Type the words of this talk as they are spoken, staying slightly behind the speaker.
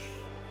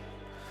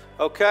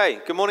Okay,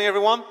 good morning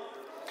everyone.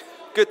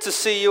 Good to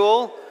see you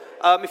all.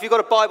 If you've got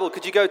a Bible,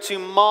 could you go to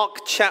Mark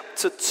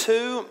chapter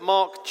 2?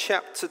 Mark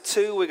chapter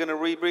 2, we're going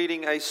to be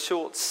reading a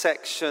short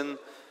section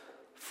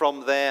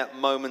from there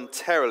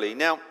momentarily.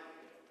 Now,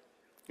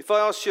 if I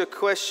ask you a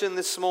question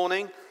this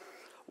morning,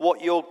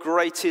 what your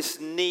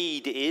greatest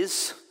need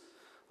is,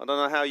 I don't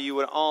know how you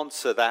would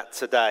answer that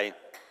today.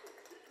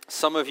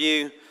 Some of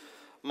you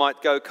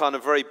might go kind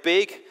of very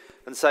big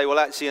and say, well,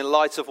 actually, in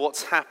light of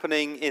what's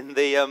happening in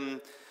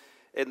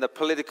the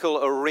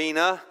political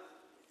arena,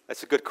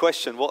 that's a good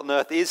question. What on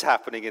earth is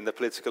happening in the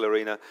political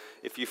arena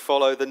if you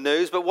follow the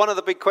news? But one of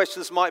the big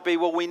questions might be,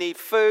 well, we need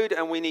food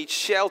and we need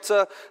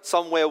shelter,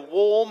 somewhere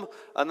warm,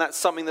 and that's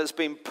something that's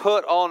been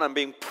put on and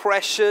being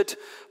pressured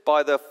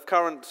by the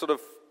current sort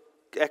of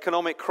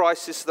economic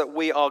crisis that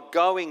we are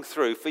going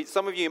through. For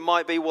some of you, it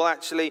might be, well,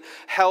 actually,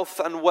 health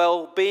and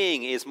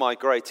well-being is my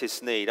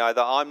greatest need.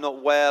 Either I'm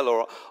not well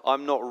or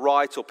I'm not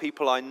right or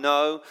people I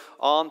know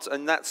aren't,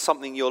 and that's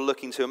something you're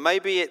looking to.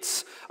 Maybe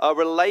it's a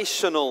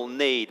relational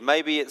need.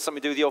 Maybe it's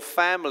something to do with your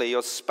family,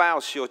 your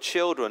spouse, your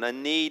children, a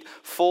need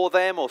for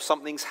them or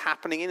something's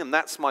happening in them.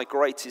 That's my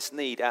greatest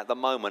need at the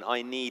moment.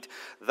 I need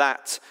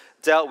that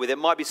dealt with. It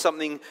might be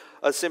something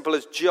as simple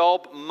as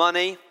job,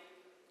 money.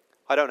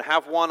 I don't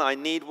have one, I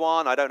need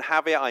one. I don't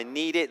have it, I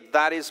need it.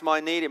 That is my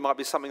need. It might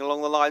be something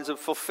along the lines of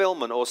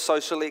fulfillment or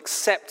social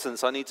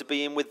acceptance. I need to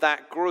be in with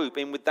that group,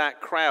 in with that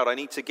crowd. I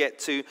need to get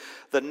to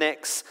the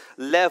next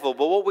level.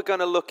 But what we're going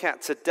to look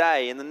at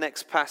today in the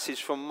next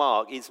passage from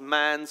Mark is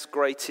man's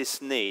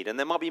greatest need. And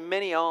there might be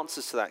many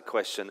answers to that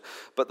question,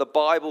 but the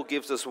Bible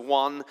gives us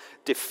one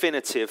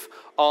definitive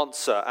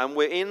answer. And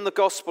we're in the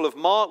Gospel of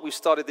Mark. We've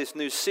started this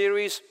new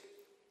series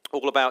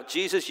all about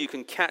Jesus. You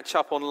can catch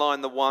up online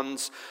the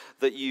ones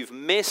that you've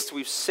missed.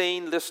 We've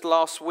seen this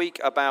last week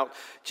about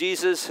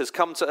Jesus has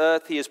come to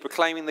earth. He is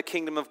proclaiming the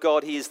kingdom of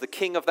God. He is the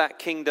king of that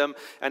kingdom,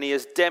 and he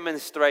has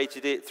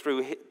demonstrated it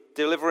through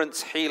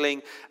deliverance,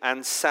 healing,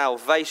 and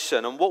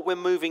salvation. And what we're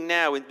moving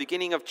now in the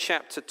beginning of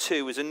chapter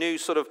 2 is a new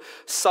sort of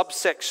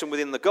subsection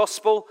within the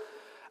gospel.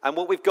 And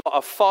what we've got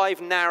are 5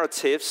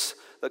 narratives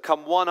that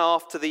come one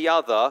after the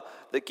other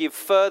that give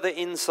further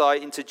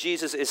insight into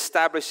Jesus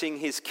establishing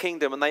his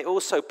kingdom. And they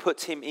also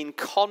put him in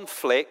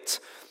conflict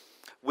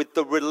with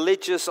the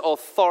religious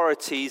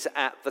authorities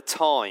at the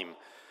time.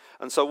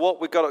 And so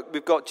what we've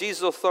got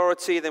Jesus'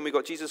 authority, then we've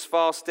got Jesus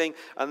fasting,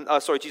 and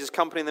Jesus'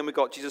 company, and then we've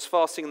got Jesus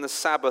fasting and the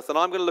Sabbath. And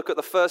I'm going to look at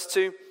the first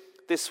 2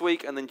 this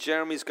week, and then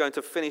Jeremy's going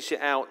to finish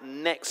it out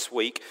next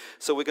week.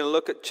 So we're going to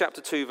look at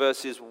chapter 2,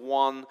 verses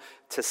 1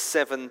 to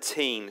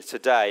 17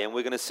 today, and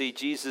we're going to see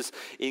Jesus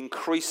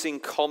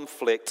increasing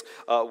conflict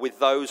with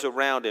those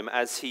around him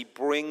as he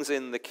brings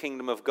in the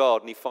kingdom of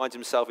God, and he finds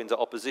himself into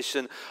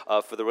opposition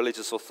for the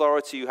religious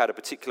authority who had a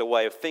particular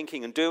way of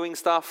thinking and doing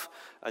stuff,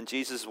 and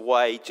Jesus'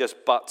 way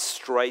just butts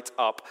straight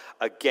up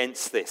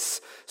against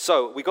this.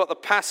 So we got the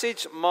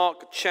passage,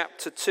 Mark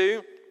chapter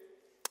 2.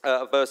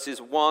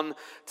 Verses 1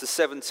 to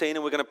 17,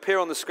 and we're going to appear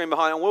on the screen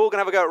behind, and we're all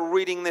going to have a go at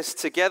reading this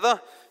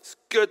together. It's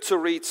good to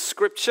read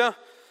scripture,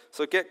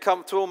 so get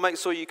comfortable, make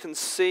sure you can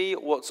see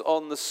what's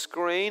on the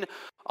screen.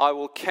 I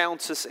will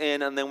count us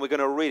in, and then we're going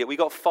to read it. We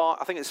got 5,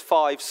 I think it's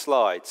 5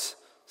 slides,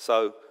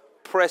 so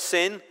press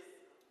in.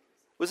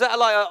 Was that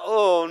like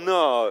oh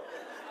no?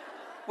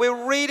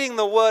 We're reading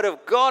the word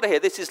of God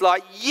here. This is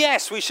like,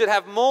 yes, we should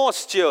have more,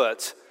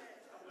 Stuart.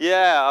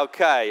 Yeah,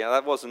 okay.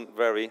 That was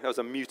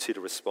a muted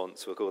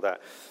response, we'll call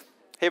that.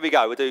 Here we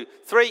go. We'll do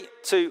 3,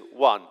 2,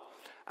 1.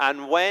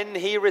 And when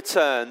he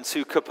returned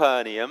to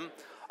Capernaum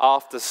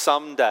after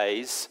some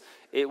days,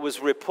 it was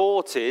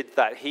reported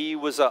that he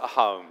was at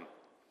home.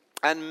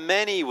 And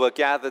many were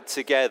gathered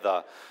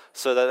together,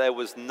 so that there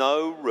was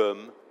no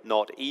room,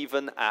 not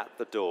even at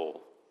the door.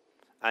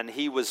 And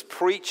he was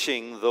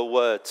preaching the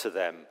word to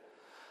them.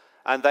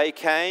 And they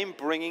came,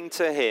 bringing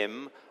to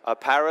him a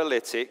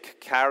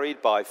paralytic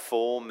carried by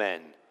 4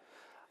 men.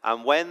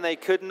 And when they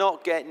could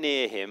not get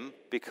near him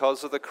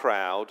because of the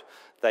crowd,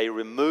 they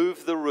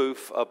removed the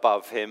roof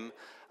above him.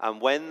 And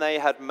when they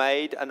had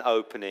made an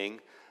opening,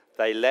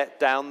 they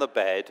let down the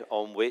bed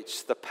on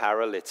which the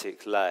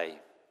paralytic lay.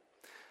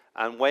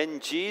 And when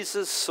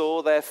Jesus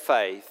saw their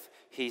faith,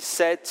 he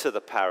said to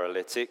the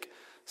paralytic,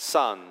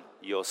 "Son,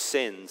 your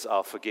sins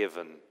are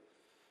forgiven."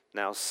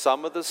 Now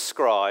some of the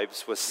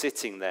scribes were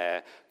sitting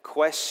there,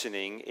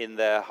 questioning in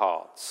their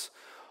hearts,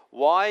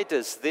 "Why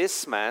does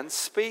this man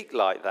speak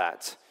like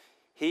that?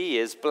 He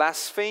is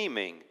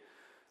blaspheming.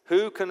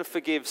 Who can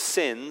forgive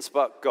sins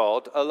but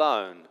God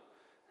alone?"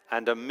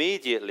 And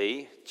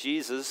immediately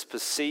Jesus,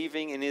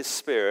 perceiving in his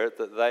spirit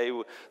that they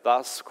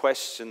thus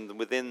questioned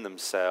within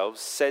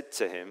themselves, said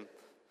to him,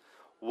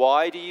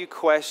 "Why do you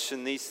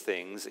question these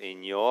things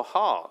in your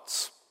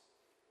hearts?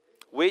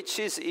 Which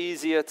is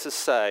easier to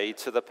say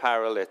to the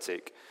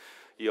paralytic,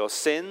 'Your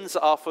sins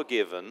are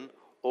forgiven,'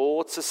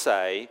 or to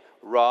say,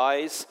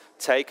 'Rise,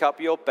 take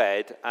up your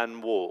bed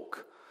and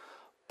walk'?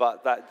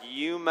 But that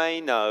you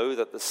may know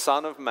that the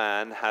Son of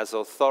Man has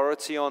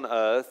authority on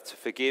earth to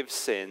forgive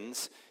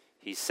sins,"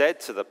 he said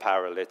to the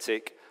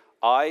paralytic,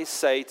 "I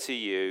say to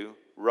you,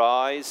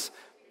 rise,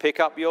 pick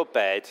up your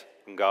bed,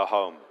 and go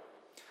home.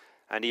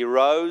 And he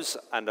rose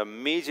and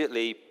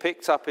immediately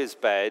picked up his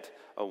bed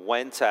and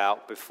went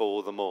out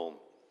before them all.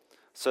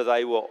 So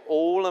they were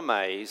all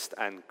amazed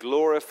and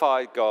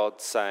glorified God,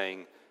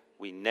 saying,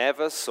 we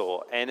never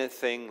saw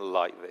anything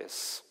like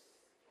this.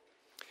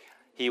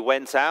 He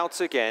went out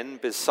again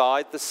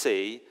beside the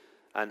sea,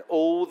 and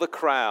all the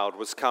crowd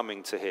was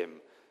coming to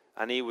him,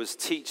 and he was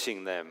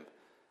teaching them.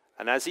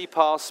 And as he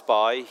passed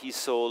by, he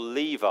saw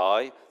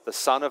Levi, the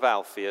son of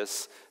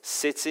Alphaeus,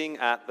 sitting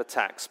at the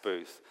tax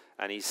booth.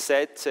 And he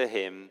said to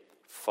him,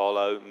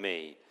 follow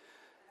me.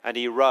 And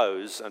he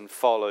rose and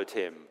followed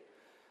him.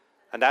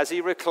 And as he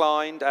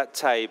reclined at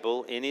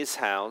table in his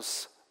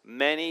house,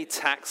 many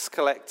tax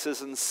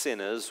collectors and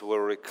sinners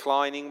were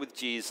reclining with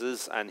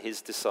Jesus and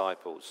his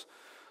disciples,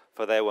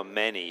 for there were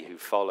many who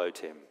followed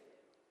him.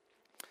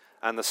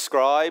 And the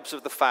scribes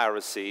of the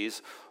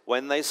Pharisees,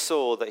 when they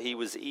saw that he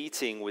was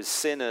eating with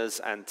sinners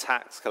and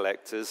tax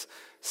collectors,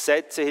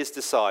 said to his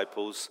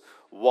disciples,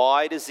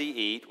 why does he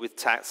eat with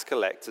tax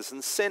collectors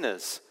and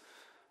sinners?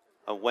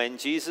 And when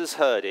Jesus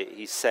heard it,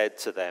 he said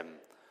to them,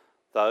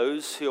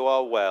 those who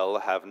are well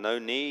have no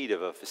need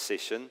of a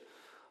physician,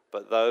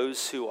 but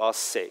those who are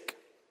sick.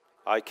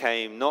 I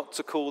came not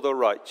to call the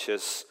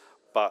righteous,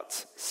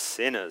 but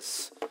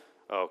sinners.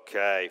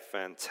 Okay,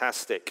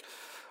 fantastic.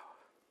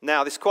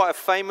 Now, this is quite a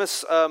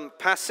famous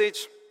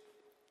passage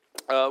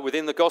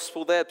within the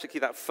gospel there,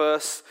 particularly that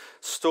first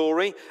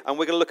story. And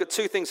we're going to look at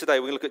two things today.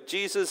 We're going to look at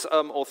Jesus'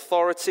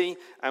 authority,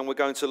 and we're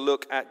going to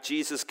look at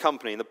Jesus'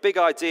 company. And the big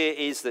idea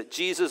is that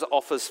Jesus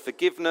offers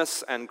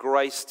forgiveness and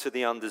grace to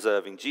the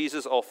undeserving.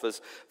 Jesus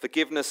offers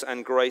forgiveness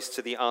and grace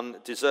to the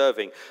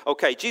undeserving.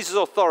 Okay, Jesus'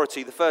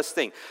 authority, the first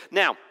thing.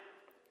 Now,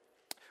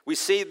 we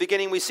see at the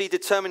beginning, we see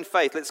determined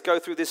faith. Let's go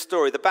through this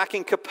story. They're back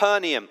in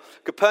Capernaum.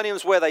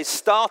 Capernaum's where they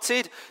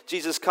started.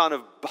 Jesus' kind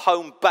of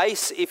home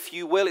base, if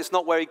you will. It's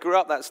not where he grew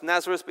up. That's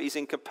Nazareth, but he's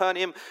in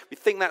Capernaum. We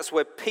think that's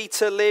where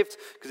Peter lived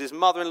because his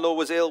mother-in-law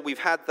was ill. We've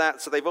had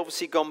that. So they've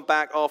obviously gone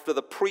back after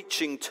the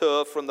preaching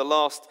tour from the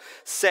last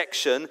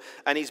section.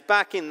 And he's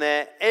back in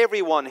there.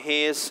 Everyone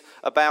hears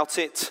about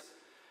it.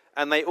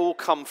 And they all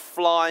come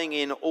flying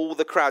in, all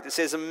the crowd. It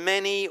says,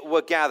 many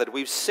were gathered.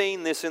 We've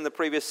seen this in the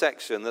previous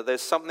section, that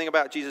there's something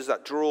about Jesus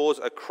that draws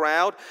a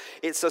crowd.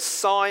 It's a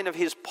sign of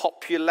his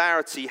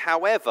popularity.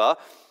 However,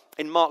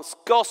 in Mark's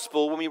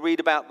gospel, when we read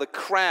about the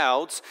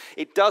crowds,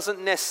 it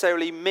doesn't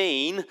necessarily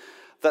mean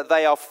that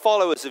they are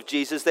followers of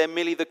Jesus. They're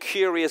merely the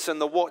curious and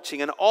the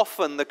watching. And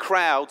often the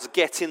crowds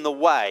get in the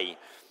way.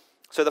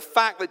 So the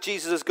fact that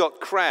Jesus has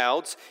got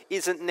crowds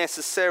isn't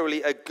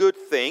necessarily a good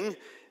thing,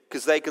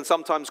 because they can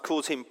sometimes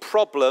cause him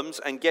problems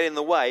and get in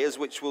the way, as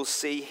which we'll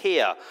see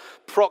here.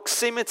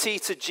 Proximity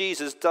to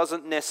Jesus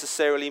doesn't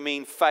necessarily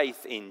mean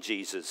faith in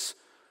Jesus,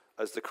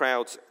 as the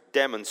crowds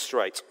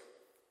demonstrate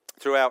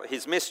throughout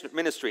his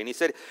ministry. And he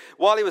said,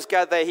 while he was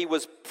gathered there, he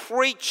was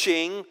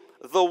preaching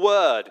the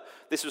word.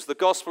 This was the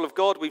gospel of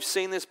God. We've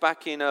seen this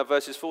back in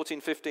verses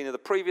 14, 15 of the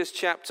previous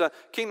chapter.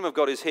 Kingdom of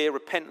God is here.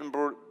 Repent and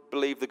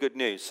believe the good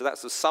news. So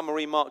that's the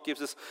summary Mark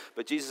gives us,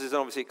 but Jesus is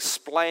obviously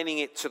explaining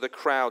it to the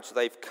crowd, so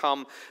they've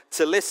come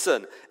to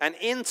listen. And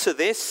into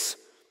this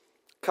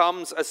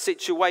comes a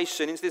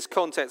situation, into this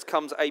context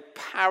comes a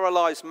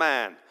paralyzed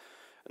man.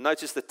 And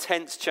notice the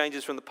tense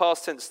changes from the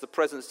past tense to the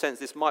present tense.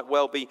 This might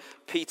well be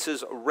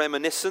Peter's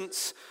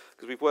reminiscence,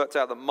 because we've worked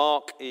out that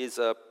Mark is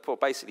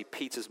basically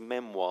Peter's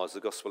memoirs,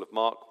 the Gospel of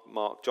Mark.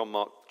 John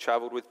Mark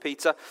traveled with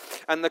Peter.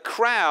 And the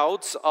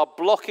crowds are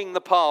blocking the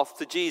path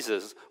to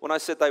Jesus. When I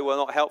said they were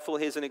not helpful,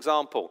 here's an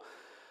example.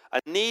 A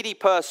needy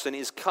person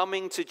is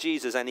coming to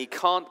Jesus and he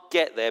can't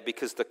get there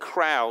because the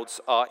crowds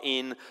are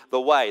in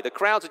the way. The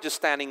crowds are just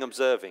standing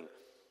observing.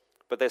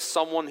 But there's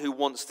someone who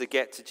wants to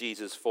get to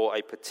Jesus for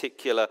a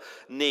particular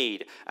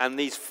need. And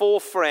these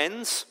four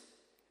friends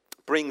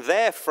bring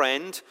their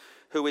friend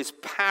who is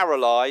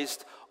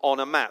paralyzed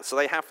on a mat. So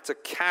they have to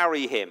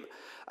carry him.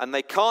 And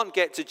they can't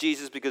get to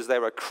Jesus because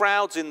there are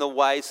crowds in the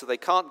way, so they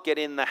can't get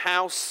in the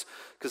house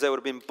because there would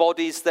have been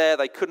bodies there.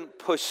 They couldn't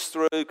push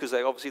through because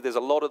obviously there's a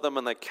lot of them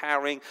and they're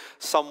carrying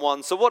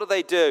someone. So what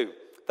do?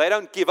 They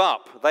don't give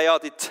up. They are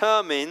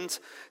determined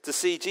to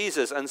see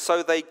Jesus. And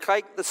so they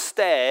take the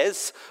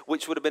stairs,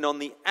 which would have been on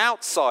the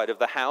outside of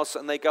the house,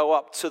 and they go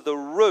up to the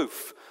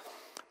roof.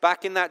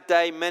 Back in that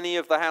day, many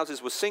of the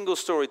houses were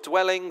single-story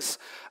dwellings,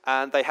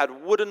 and they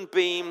had wooden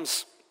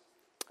beams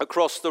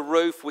across the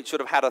roof, which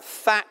would have had a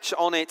thatch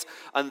on it,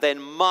 and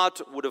then mud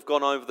would have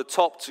gone over the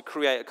top to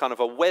create a kind of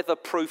a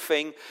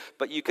weatherproofing,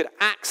 but you could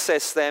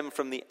access them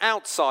from the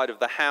outside of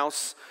the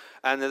house.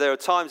 And there are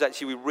times,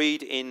 actually, we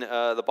read in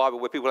the Bible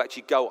where people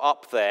actually go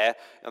up there.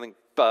 I think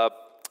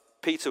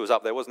Peter was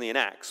up there, wasn't he, in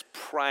Acts,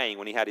 praying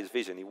when he had his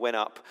vision. He went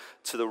up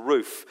to the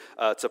roof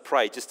to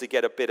pray just to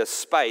get a bit of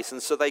space.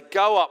 And so they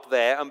go up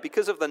there, and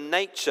because of the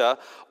nature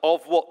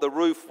of what the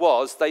roof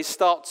was, they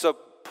start to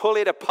pull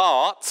it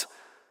apart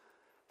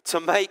to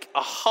make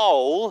a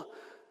hole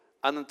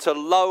and to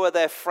lower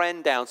their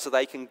friend down so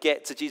they can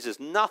get to Jesus.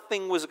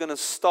 Nothing was going to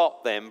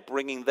stop them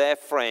bringing their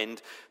friend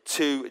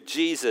to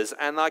Jesus.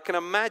 And I can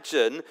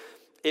imagine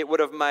it would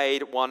have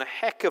made one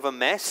heck of a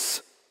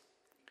mess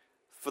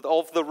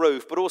of the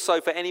roof, but also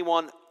for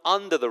anyone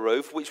under the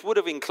roof, which would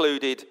have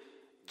included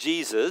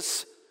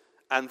Jesus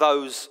and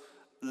those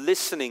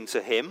listening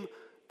to him.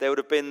 There would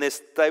have been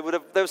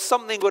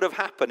something would have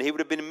happened. He would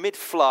have been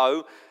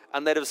mid-flow,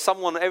 and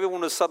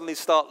everyone would suddenly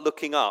start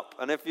looking up.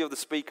 And if you're the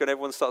speaker and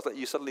everyone starts,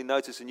 you suddenly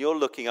notice, and you're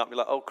looking up, you're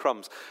like, oh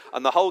crumbs.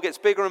 And the hole gets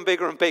bigger and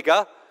bigger and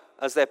bigger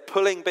as they're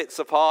pulling bits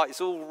apart.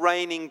 It's all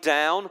raining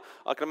down.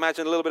 I can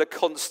imagine a little bit of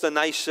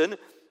consternation.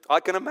 I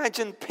can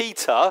imagine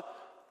Peter,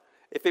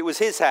 if it was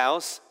his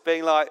house,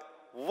 being like,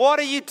 what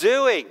are you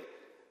doing?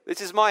 This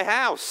is my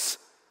house.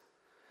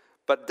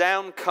 But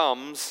down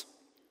comes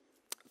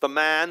the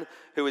man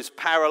who is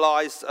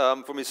paralyzed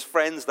from his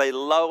friends. They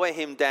lower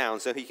him down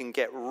so he can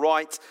get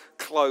right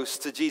close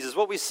to Jesus.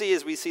 What we see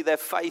is their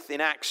faith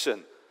in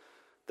action.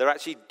 They're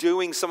actually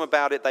doing something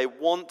about it. They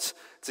want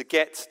to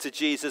get to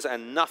Jesus,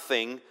 and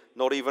nothing,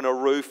 not even a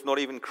roof, not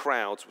even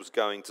crowds, was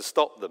going to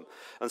stop them.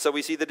 And so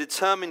we see the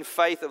determined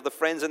faith of the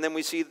friends, and then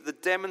we see the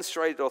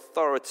demonstrated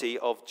authority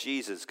of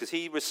Jesus, because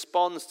he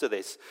responds to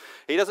this.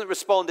 He doesn't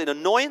respond in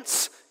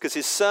annoyance because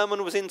his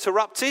sermon was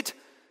interrupted.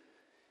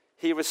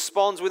 He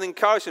responds with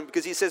encouragement,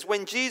 because he says,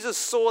 when Jesus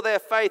saw their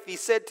faith, he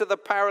said to the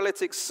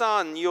paralytic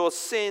son, your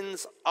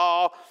sins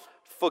are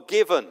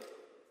forgiven.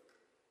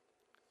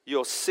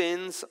 Your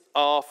sins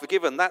are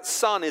forgiven. That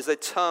son is a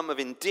term of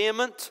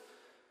endearment,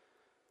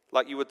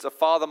 like a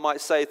father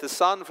might say to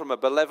son from a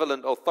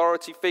benevolent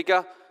authority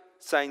figure,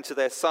 saying to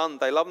their son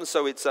they love them.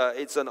 So it's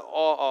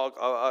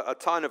a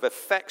time of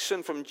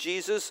affection from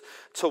Jesus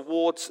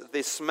towards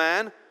this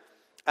man.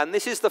 And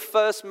this is the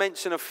first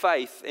mention of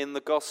faith in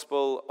the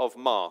Gospel of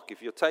Mark.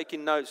 If you're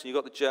taking notes and you've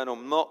got the journal,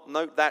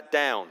 note that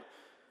down.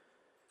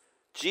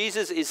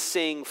 Jesus is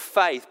seeing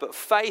faith, but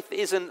faith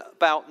isn't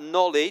about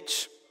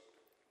knowledge.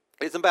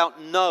 It isn't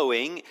about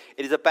knowing.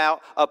 It is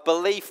about a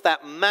belief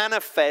that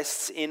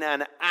manifests in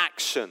an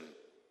action.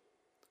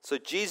 So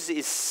Jesus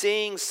is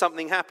seeing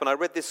something happen. I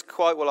read this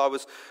quote while I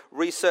was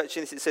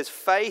researching this. It says,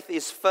 faith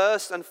is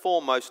first and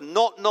foremost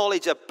not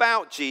knowledge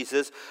about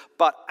Jesus,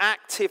 but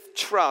active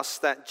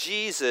trust that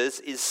Jesus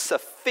is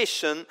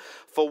sufficient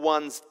for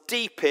one's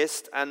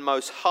deepest and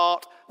most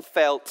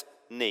heartfelt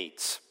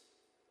needs.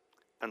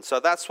 And so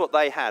that's what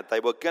they had. They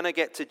were going to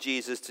get to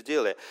Jesus to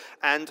deal with it.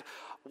 And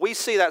we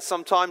see that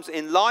sometimes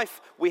in life.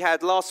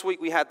 Last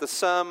week we had the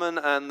sermon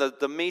and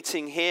the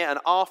meeting here, and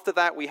after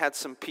that we had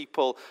some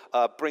people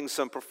bring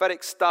some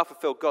prophetic stuff.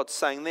 I feel God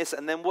saying this,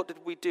 and then what did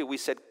we do? We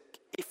said,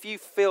 if you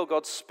feel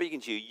God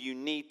speaking to you, you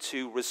need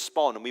to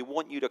respond, and we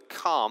want you to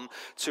come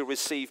to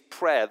receive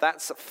prayer.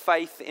 That's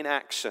faith in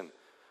action.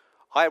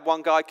 I had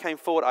one guy came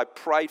forward, I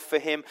prayed for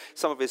him,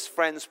 some of his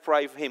friends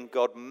prayed for him,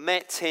 God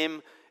met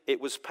him,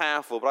 it was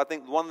powerful. But I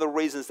think one of the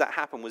reasons that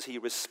happened was he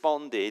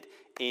responded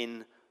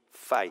in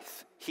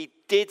faith. He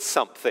did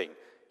something.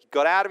 He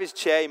got out of his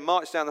chair, he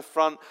marched down the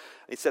front,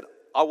 and he said,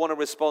 I want to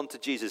respond to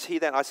Jesus.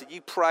 I said,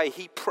 you pray.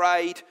 He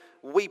prayed,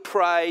 we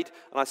prayed,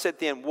 and I said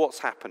to him, what's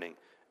happening?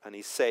 And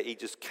he said, he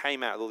just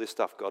came out with all this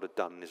stuff God had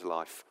done in his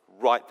life,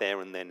 right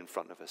there and then in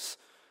front of us.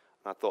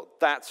 And I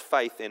thought, that's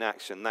faith in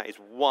action. That is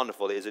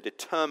wonderful. It is a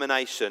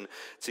determination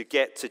to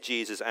get to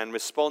Jesus and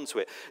respond to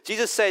it.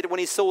 Jesus said when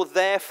he saw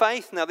their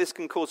faith, now this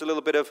can cause a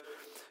little bit of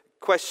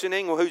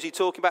questioning, well, who's he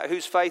talking about?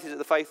 Whose faith? Is it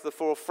the faith of the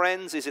four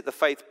friends? Is it the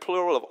faith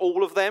plural of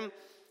all of them?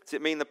 Does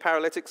it mean the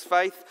paralytic's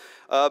faith?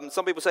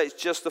 Some people say it's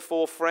just the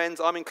four friends.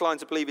 I'm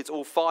inclined to believe it's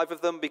all five of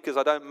them, because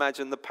I don't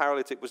imagine the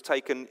paralytic was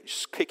taken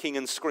kicking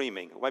and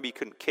screaming. Or maybe he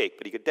couldn't kick,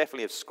 but he could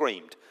definitely have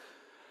screamed.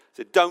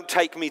 He said, don't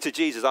take me to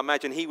Jesus. I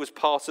imagine he was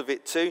part of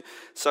it too.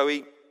 So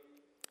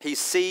he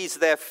sees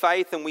their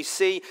faith, and we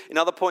see in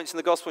other points in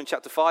the gospel in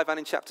chapter 5 and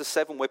in chapter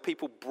 7 where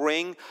people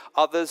bring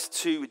others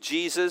to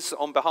Jesus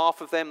on behalf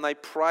of them. They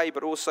pray,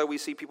 but also we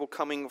see people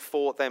coming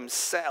for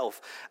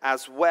themselves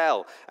as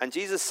well. And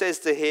Jesus says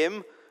to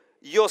him,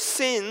 your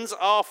sins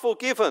are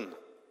forgiven.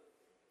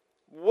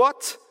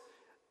 What?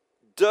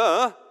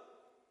 Duh.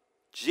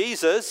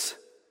 Jesus,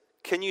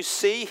 can you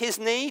see his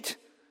need?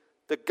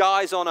 The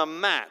guy's on a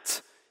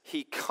mat.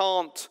 He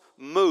can't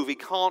move. He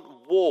can't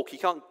walk. He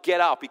can't get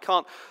up. He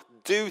can't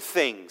do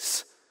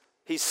things.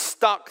 He's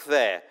stuck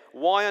there.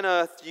 Why on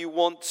earth do you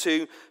want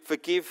to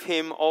forgive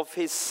him of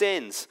his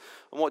sins?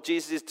 And what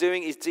Jesus is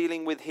doing is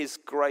dealing with his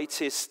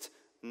greatest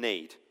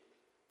need.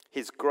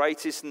 His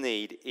greatest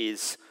need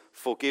is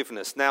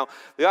forgiveness. Now,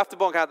 we have to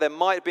point out there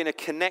might have been a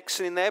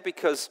connection in there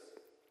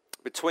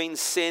between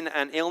sin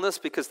and illness,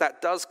 because that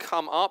does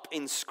come up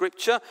in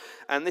Scripture,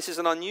 and this is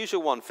an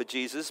unusual one for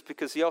Jesus,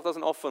 because he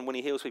doesn't often, when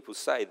he heals people,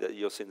 say that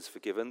your sin's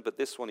forgiven, but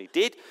this one he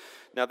did.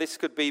 Now, this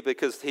could be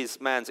because his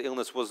man's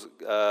illness was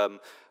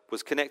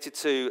connected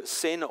to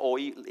sin, or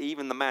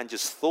even the man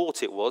just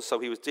thought it was, so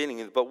he was dealing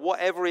with it. But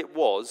whatever it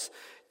was,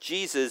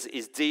 Jesus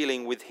is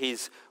dealing with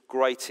his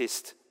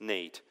greatest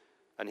need.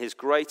 And his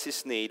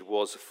greatest need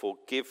was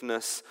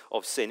forgiveness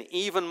of sin,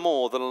 even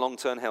more than a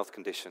long-term health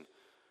condition,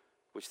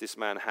 which this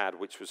man had,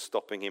 which was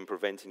stopping him,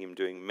 preventing him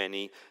doing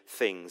many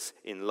things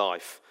in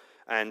life.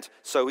 And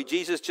so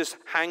Jesus just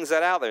hangs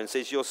that out there and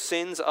says, your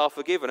sins are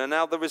forgiven. And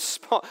now the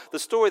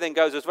story then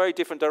goes a very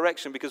different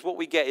direction, because what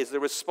we get is the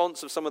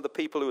response of some of the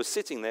people who were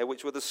sitting there,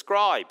 which were the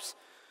scribes.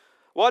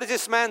 Why does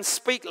this man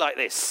speak like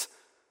this?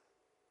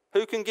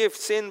 Who can give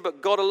sin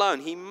but God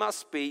alone? He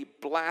must be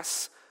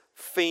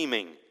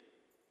blaspheming.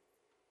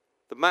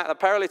 The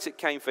paralytic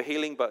came for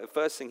healing, but the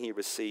first thing he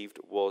received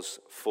was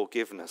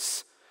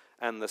forgiveness.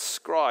 And the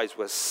scribes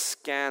were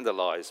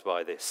scandalized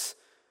by this.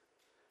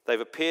 They've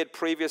appeared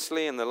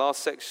previously in the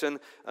last section,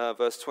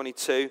 verse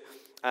 22,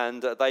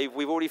 and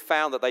we've already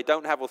found that they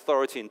don't have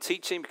authority in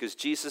teaching because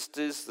Jesus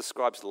does. The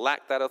scribes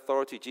lack that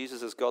authority.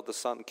 Jesus, as God the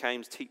Son,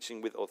 came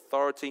teaching with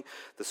authority.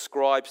 The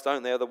scribes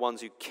don't. They're the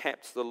ones who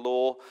kept the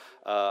law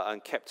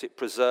and kept it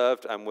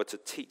preserved and were to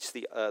teach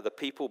the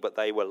people, but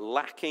they were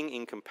lacking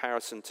in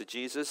comparison to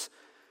Jesus.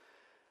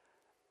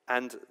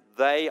 And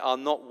they are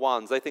not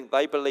ones.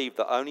 They believe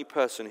the only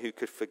person who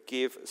could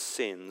forgive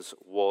sins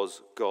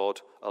was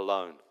God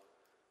alone.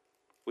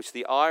 Which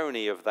the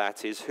irony of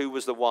that is, who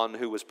was the one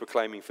who was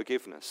proclaiming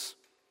forgiveness?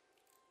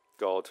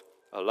 God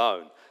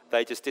alone.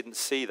 They just didn't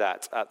see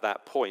that at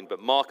that point.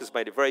 But Mark has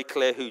made it very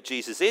clear who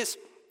Jesus is.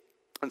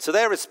 And so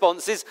their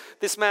response is,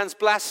 this man's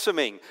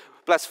blaspheming,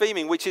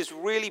 which is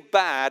really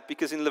bad,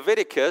 because in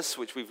Leviticus,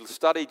 which we've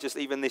studied just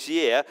even this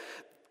year,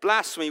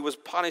 blasphemy was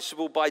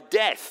punishable by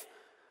death.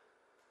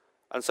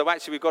 And so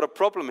actually we've got a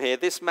problem here.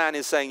 This man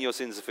is saying your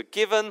sins are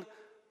forgiven.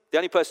 The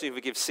only person who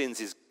forgives sins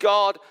is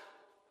God.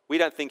 We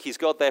don't think he's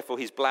God, therefore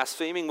he's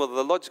blaspheming. Well,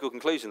 the logical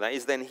conclusion of that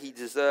is then he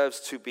deserves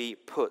to be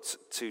put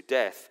to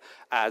death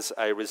as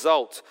a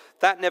result.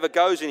 That never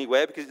goes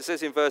anywhere, because it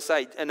says in verse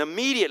 8, and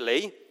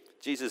immediately,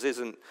 Jesus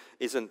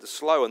isn't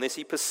slow on this,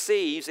 he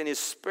perceives in his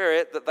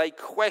spirit that they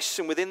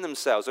question within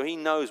themselves. So he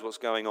knows what's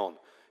going on.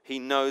 He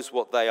knows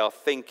what they are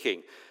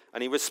thinking.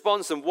 And he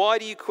responds to them, why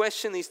do you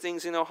question these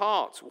things in your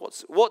heart?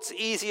 What's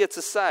easier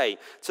to say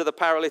to the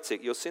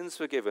paralytic, your sins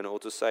forgiven, or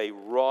to say,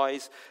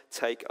 rise,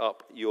 take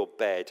up your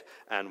bed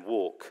and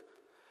walk?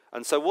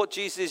 And so what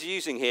Jesus is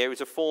using here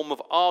is a form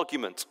of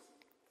argument.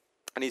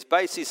 And he's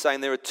basically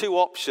saying there are two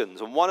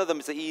options, and one of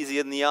them is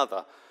easier than the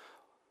other.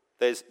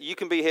 There's, you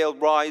can be healed,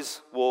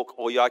 rise, walk,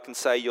 or I can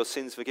say your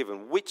sins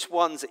forgiven. Which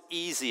one's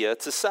easier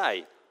to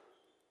say?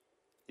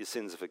 Your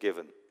sins are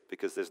forgiven,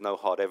 because there's no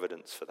hard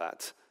evidence for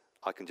that.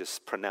 I can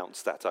just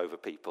pronounce that over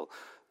people.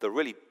 The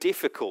really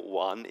difficult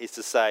one is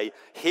to say,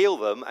 heal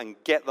them and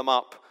get them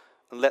up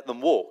and let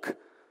them walk.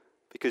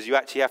 Because you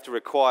actually have to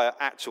require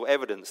actual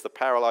evidence. The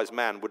paralyzed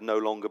man would no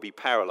longer be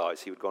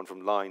paralyzed. He would have gone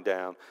from lying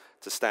down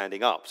to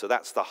standing up. So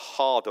that's the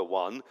harder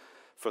one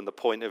from the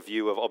point of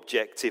view of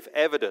objective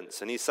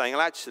evidence. And he's saying,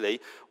 well,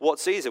 actually,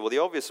 what's easier? Well, the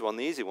obvious one,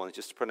 the easy one, is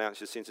just to pronounce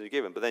your sins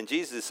forgiven. But then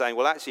Jesus is saying,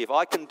 well, actually, if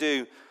I can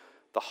do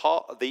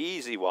the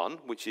easy one,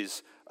 which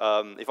is,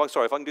 if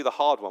I can do the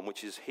hard one,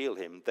 which is heal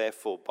him,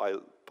 therefore,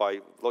 by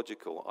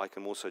logical, I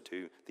can also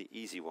do the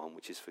easy one,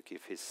 which is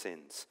forgive his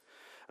sins.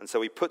 And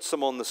so he puts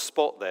them on the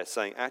spot there,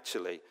 saying,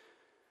 actually,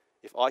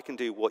 if I can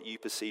do what you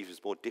perceive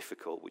as more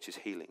difficult, which is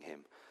healing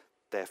him,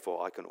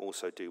 therefore I can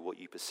also do what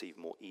you perceive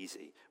more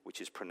easy,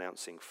 which is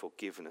pronouncing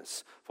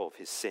forgiveness of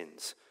his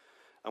sins.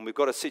 And we've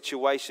got a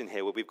situation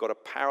here where we've got a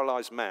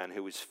paralyzed man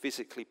who is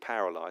physically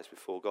paralyzed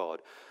before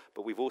God,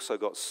 but we've also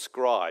got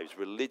scribes,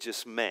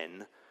 religious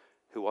men,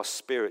 who are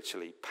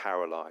spiritually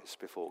paralyzed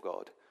before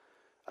God.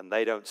 And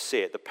they don't see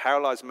it. The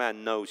paralyzed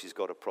man knows he's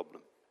got a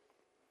problem.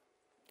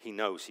 He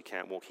knows he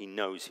can't walk. He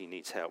knows he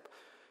needs help.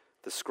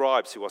 The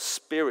scribes who are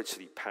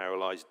spiritually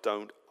paralyzed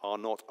are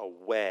not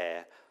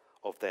aware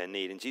of their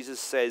need. And Jesus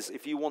says,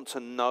 if you want to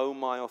know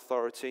my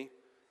authority,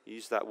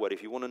 use that word.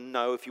 If you want to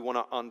know, if you want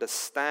to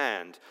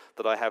understand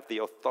that I have the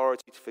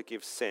authority to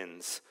forgive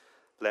sins,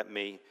 let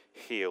me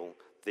heal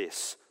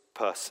this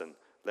person.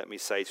 Let me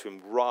say to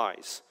him,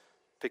 rise,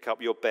 pick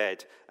up your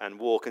bed and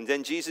walk. And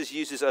then Jesus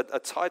uses a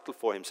title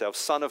for himself,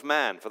 Son of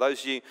Man. For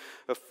those of you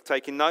who are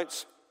taking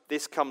notes,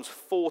 this comes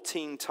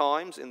 14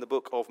 times in the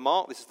book of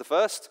Mark. This is the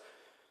first.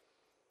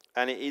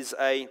 And it is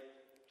a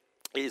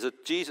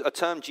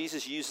term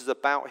Jesus uses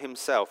about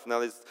himself. Now,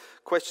 there's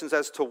questions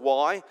as to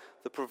why.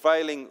 The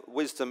prevailing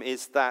wisdom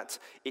is that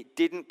it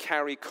didn't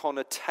carry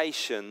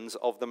connotations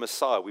of the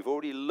Messiah. We've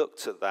already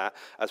looked at that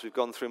as we've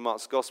gone through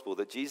Mark's Gospel,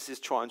 that Jesus is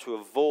trying to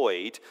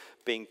avoid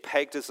being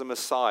pegged as the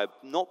Messiah,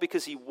 not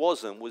because he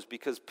wasn't, was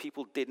because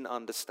people didn't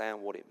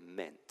understand what it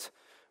meant.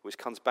 Which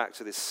comes back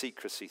to this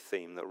secrecy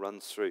theme that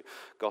runs through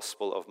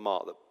Gospel of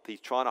Mark, that he's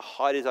trying to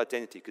hide his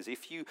identity, because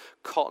if you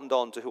cottoned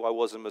on to who I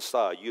was in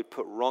Messiah, you'd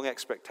put wrong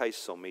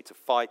expectations on me to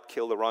fight,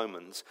 kill the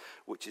Romans,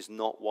 which is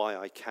not why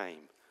I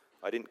came.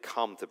 I didn't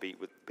come to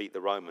beat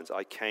the Romans.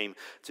 I came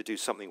to do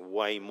something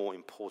way more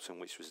important,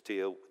 which was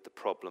deal with the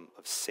problem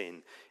of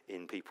sin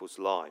in people's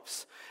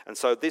lives. And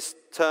so this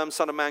term,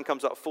 Son of Man,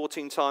 comes up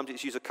 14 times.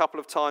 It's used a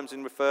couple of times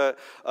in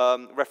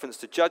reference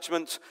to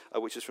judgment,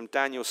 which is from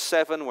Daniel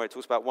 7, where it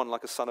talks about one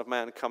like a son of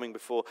man coming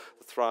before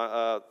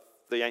the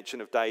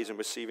Ancient of Days and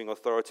receiving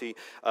authority.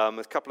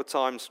 A couple of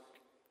times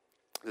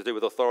to do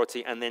with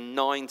authority, and then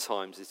 9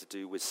 times is to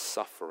do with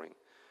suffering,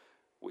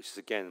 which is,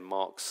 again,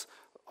 Mark's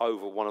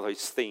over one of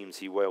those themes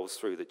he wails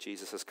through, that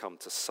Jesus has come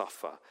to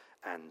suffer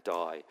and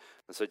die.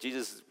 And so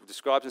Jesus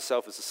describes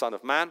himself as the Son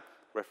of Man,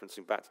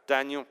 referencing back to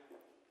Daniel.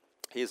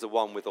 He is the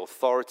one with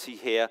authority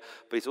here,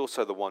 but he's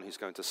also the one who's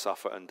going to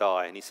suffer and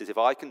die. And he says, if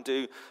I can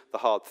do the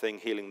hard thing,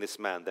 healing this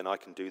man, then I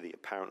can do the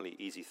apparently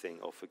easy thing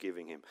of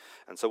forgiving him.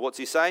 And so what's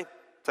he say?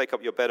 Take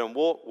up your bed and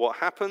walk. What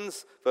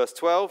happens? Verse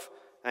 12,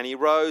 and he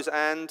rose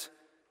and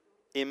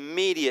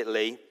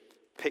immediately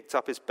picked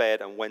up his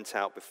bed and went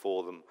out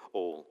before them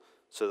all.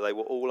 So they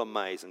were all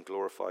amazed and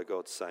glorified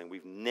God, saying,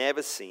 we've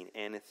never seen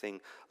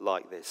anything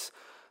like this.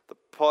 The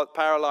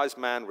paralyzed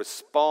man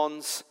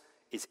responds,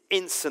 is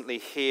instantly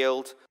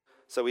healed.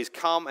 So he's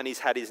come and he's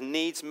had his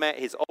needs met,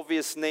 his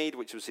obvious need,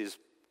 which was his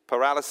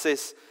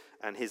paralysis,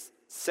 and his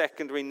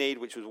secondary need,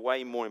 which was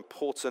way more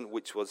important,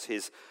 which was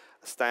his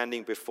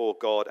standing before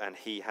God, and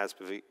he has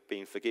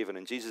been forgiven.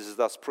 And Jesus is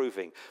thus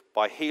proving,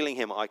 by healing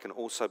him, I can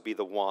also be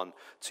the one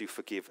to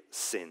forgive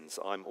sins.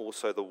 I'm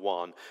also the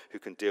one who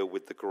can deal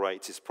with the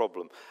greatest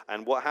problem.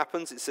 And what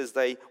happens? It says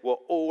they were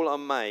all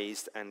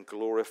amazed and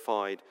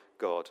glorified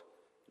God.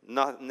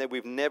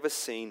 We've never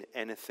seen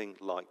anything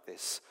like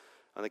this.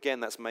 And again,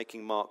 that's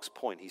making Mark's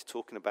point. He's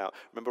talking about,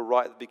 remember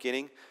right at the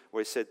beginning,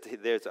 where he said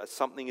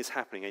something is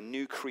happening, a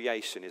new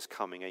creation is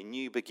coming, a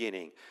new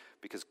beginning,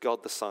 because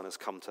God the Son has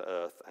come to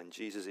earth, and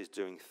Jesus is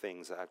doing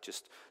things that have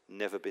just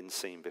never been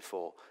seen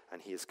before.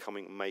 And he is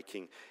coming,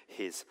 making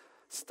his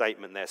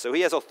statement there. So he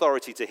has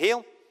authority to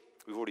heal.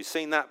 We've already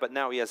seen that, but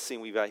now he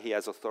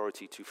has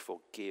authority to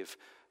forgive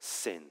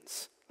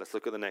sins. Let's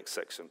look at the next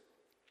section,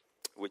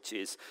 which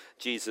is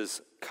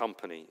Jesus'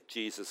 company.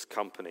 Jesus'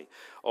 company.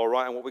 All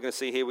right, and what we're going to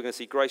see here, we're going to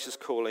see gracious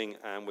calling,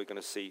 and we're going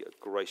to see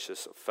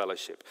gracious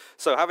fellowship.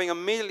 So having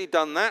immediately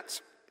done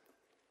that,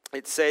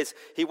 it says,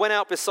 he went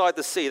out beside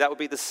the sea. That would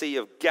be the Sea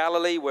of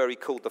Galilee, where he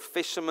called the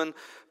fishermen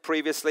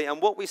previously.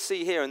 And what we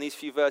see here in these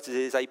few verses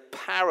is a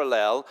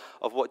parallel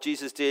of what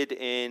Jesus did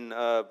in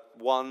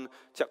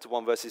chapter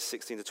 1, verses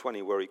 16 to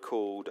 20, where he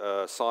called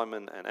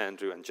Simon and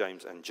Andrew and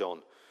James and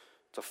John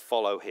to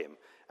follow him.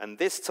 And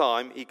this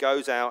time, he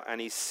goes out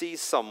and he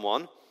sees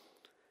someone,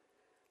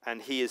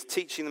 and he is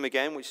teaching them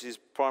again, which is his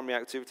primary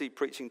activity.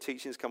 Preaching,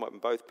 teaching has come up in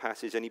both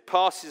passages. And he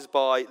passes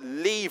by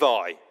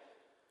Levi,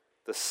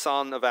 the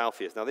son of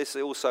Alphaeus. Now, this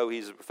also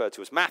he's referred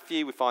to as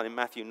Matthew. We find in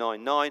Matthew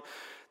 9:9.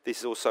 This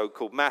is also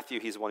called Matthew.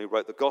 He's the one who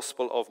wrote the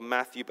Gospel of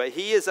Matthew. But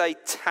he is a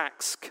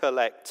tax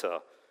collector.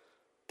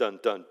 Dun,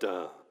 dun,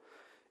 dun.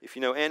 If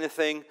you know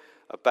anything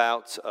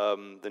about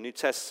the New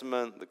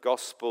Testament, the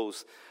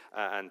Gospels,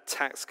 and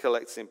tax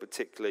collectors in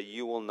particular,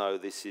 you will know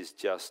this is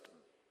just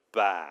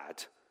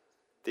bad.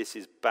 This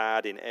is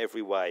bad in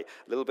every way.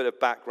 A little bit of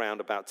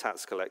background about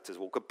tax collectors.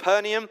 Well,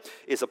 Capernaum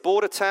is a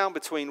border town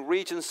between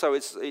regions, so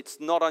it's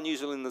not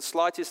unusual in the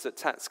slightest that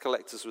tax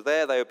collectors were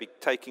there. They would be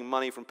taking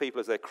money from people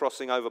as they're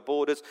crossing over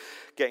borders,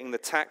 getting the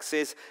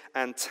taxes.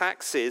 And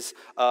tax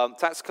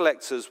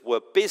collectors were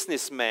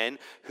businessmen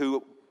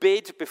who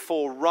bid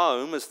before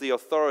Rome as the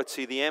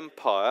authority, the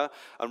empire,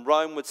 and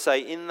Rome would say,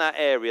 in that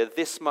area,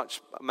 this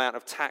much amount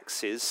of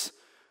taxes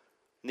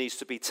needs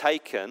to be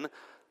taken.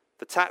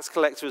 The tax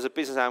collector as a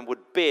businessman would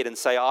bid and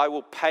say, I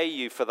will pay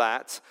you for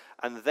that,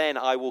 and then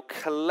I will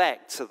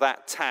collect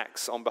that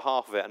tax on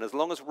behalf of it. And as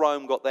long as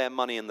Rome got their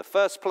money in the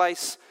first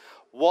place,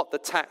 what the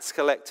tax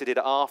collector did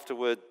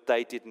afterward,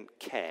 they didn't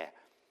care.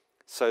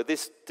 So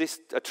this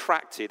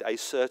attracted a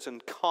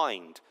certain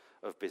kind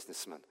of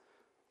businessman,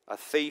 a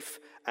thief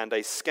and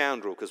a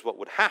scoundrel, because what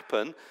would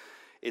happen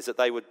is that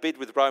they would bid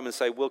with Rome and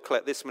say, we'll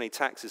collect this many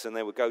taxes, and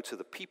they would go to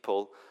the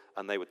people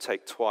and they would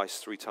take twice,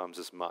 3 times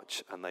as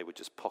much, and they would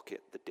just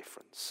pocket the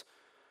difference.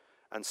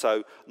 And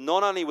so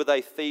not only were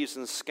they thieves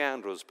and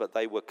scoundrels, but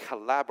they were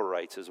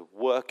collaborators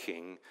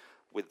working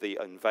with the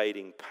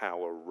invading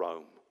power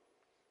Rome.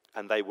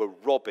 And they were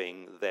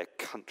robbing their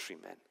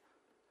countrymen.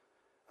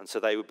 And so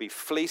they would be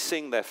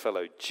fleecing their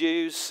fellow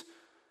Jews,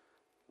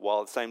 while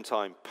at the same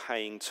time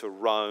paying to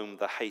Rome,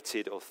 the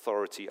hated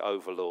authority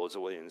overlords.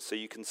 So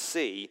you can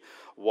see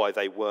why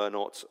they were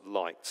not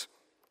liked.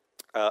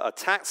 A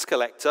tax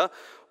collector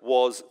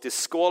was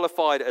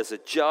disqualified as a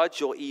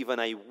judge or even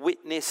a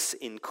witness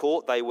in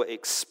court. They were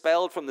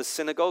expelled from the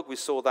synagogue. We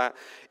saw that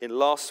in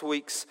last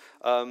week's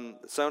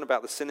sermon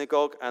about the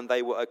synagogue, and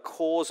they were a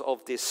cause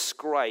of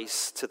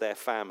disgrace to their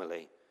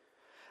family.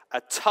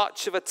 A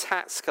touch of a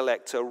tax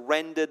collector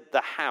rendered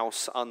the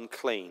house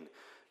unclean.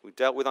 We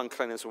dealt with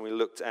uncleanness when we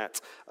looked at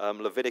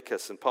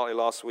Leviticus, and partly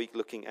last week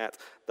looking at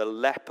the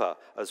leper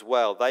as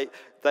well.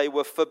 They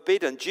were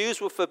forbidden. Jews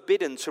were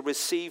forbidden to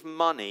receive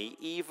money,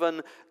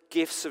 even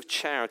gifts of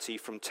charity,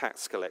 from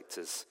tax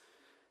collectors,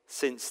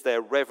 since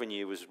their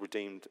revenue was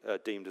deemed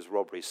as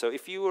robbery. So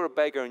if you were a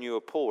beggar and you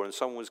were poor and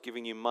someone was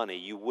giving you money,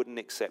 you wouldn't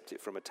accept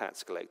it from a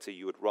tax collector.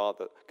 You would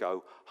rather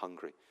go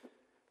hungry.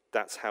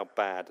 That's how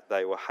bad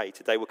they were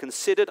hated. They were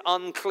considered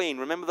unclean.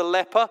 Remember the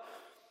leper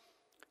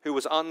who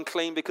was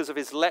unclean because of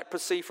his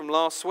leprosy from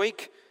last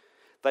week?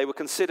 They were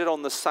considered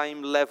on the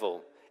same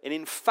level. And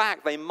in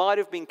fact, they might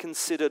have been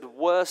considered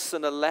worse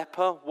than a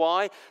leper.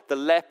 Why? The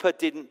leper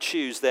didn't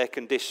choose their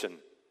condition.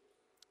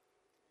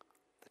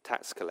 The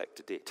tax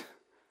collector did.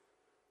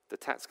 The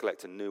tax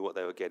collector knew what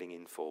they were getting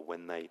in for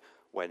when they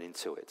went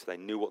into it. They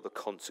knew what the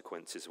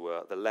consequences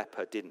were. The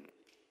leper didn't.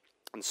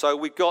 And so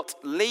we've got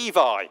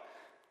Levi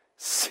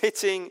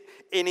sitting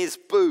in his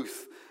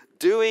booth,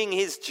 doing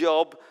his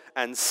job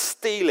and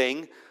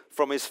stealing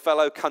from his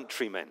fellow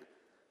countrymen.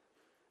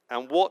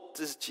 And what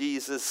does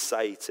Jesus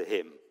say to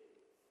him?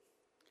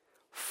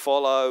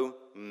 Follow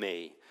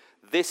me.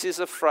 This is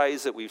a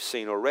phrase that we've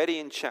seen already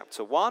in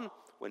chapter 1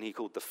 when he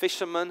called the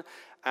fishermen,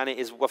 and it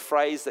is a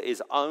phrase that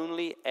is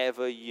only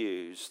ever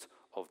used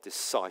of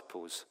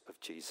disciples of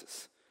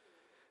Jesus.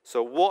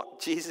 So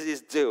what Jesus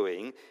is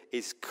doing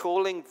is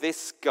calling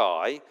this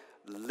guy,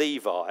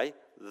 Levi,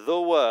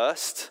 the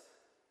worst,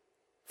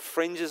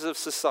 fringes of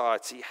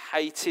society,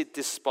 hated,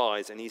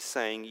 despised, and he's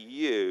saying,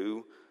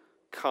 you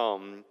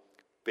come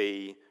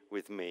be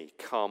with me.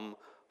 Come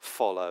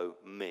follow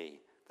me.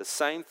 The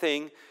same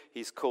thing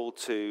he's called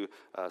to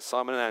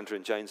Simon and Andrew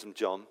and James and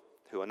John,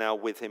 who are now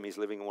with him. He's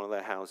living in one of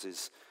their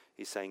houses.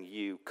 He's saying,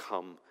 you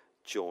come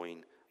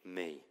join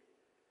me.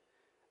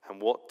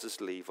 And what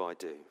does Levi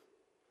do?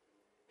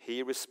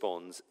 He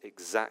responds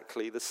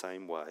exactly the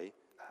same way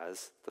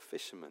as the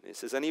fisherman. It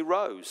says, and he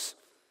rose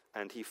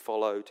and he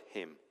followed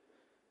him.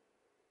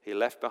 He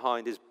left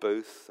behind his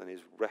booth and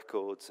his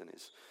records and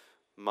his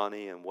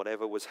money and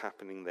whatever was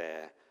happening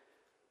there,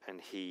 and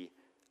he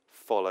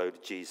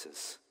followed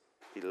Jesus.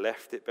 He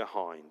left it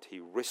behind. He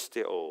risked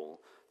it all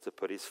to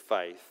put his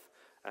faith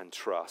and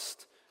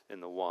trust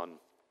in the one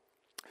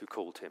who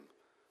called him.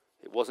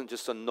 It wasn't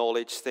just a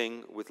knowledge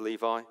thing with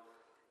Levi.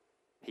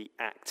 He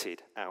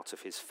acted out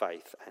of his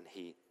faith and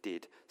he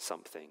did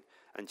something.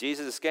 And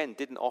Jesus, again,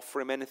 didn't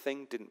offer him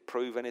anything, didn't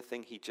prove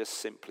anything. He just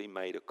simply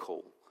made a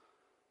call.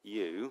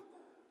 You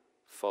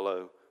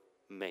follow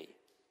me.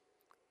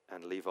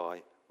 And Levi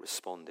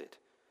responded.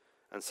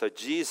 And so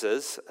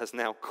Jesus has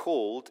now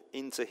called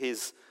into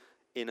his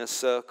inner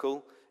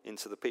circle,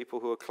 into the people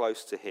who are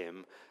close to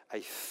him,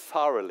 a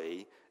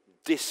thoroughly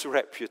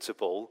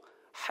disreputable,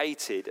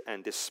 hated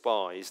and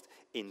despised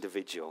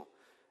individual.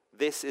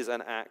 This is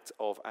an act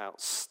of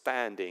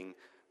outstanding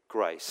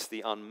grace,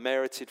 the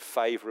unmerited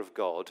favor of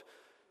God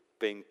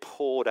being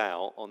poured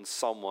out on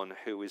someone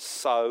who is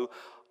so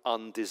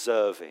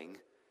undeserving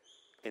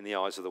in the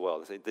eyes of the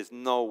world. There's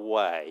no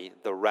way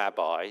the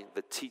rabbi,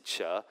 the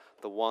teacher,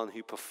 the one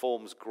who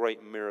performs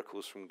great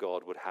miracles from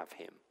God would have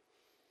him.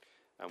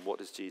 And what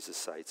does Jesus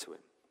say to him?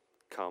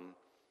 Come,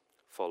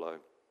 follow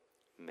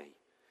me.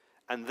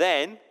 And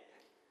then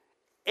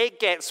it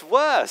gets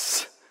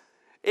worse.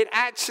 It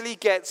actually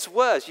gets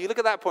worse. You look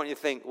at that point and you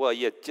think, well,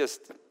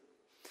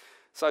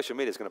 social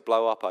media is going to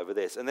blow up over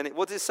this. And then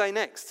what does it say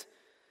next?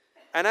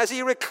 And as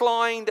he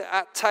reclined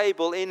at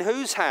table in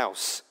whose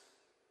house?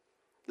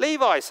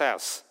 Levi's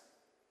house.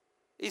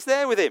 He's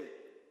there with him.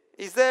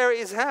 He's there at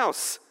his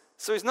house.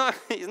 So he's not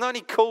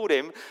only called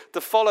him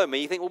to follow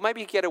me. You think, well,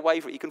 maybe he can get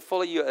away from it. He can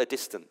follow you at a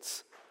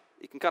distance.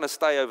 He can kind of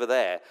stay over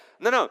there.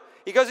 No.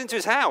 He goes into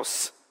his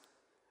house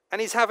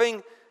and he's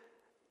having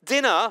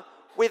dinner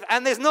with,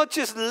 and there's not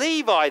just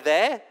Levi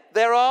there.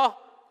 There are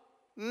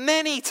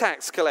many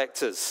tax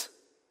collectors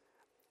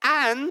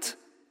and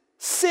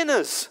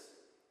sinners.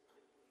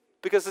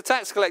 Because the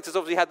tax collectors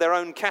obviously had their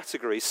own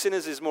categories.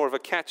 Sinners is more of a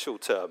catch-all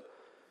term.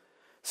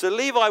 So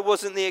Levi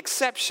wasn't the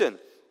exception.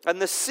 And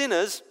the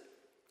sinners,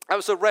 that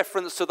was a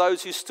reference to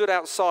those who stood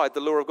outside the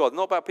law of God.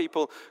 Not about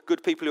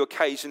good people who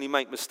occasionally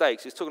make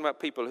mistakes. It's talking about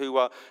people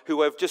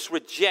who have just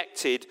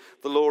rejected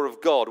the law of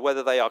God,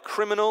 whether they are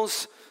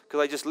criminals, because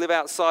they just live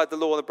outside the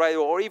law of the brave,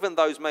 or even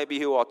those maybe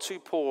who are too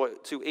poor,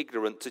 too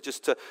ignorant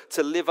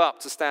to live up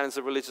to standards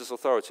of religious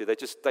authority. They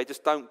just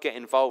don't get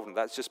involved in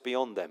that. That's just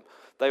beyond them.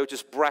 They were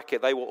just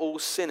bracket. They were all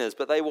sinners,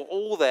 but they were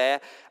all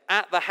there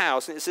at the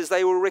house. And it says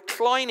they were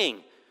reclining,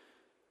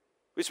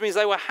 which means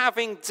they were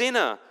having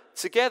dinner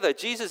together.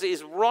 Jesus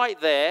is right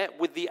there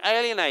with the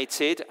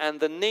alienated and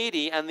the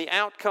needy and the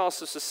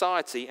outcasts of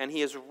society, and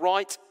he is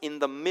right in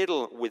the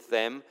middle with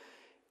them,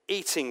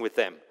 eating with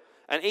them.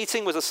 And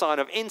eating was a sign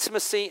of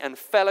intimacy and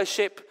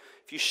fellowship.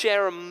 If you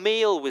share a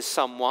meal with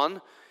someone,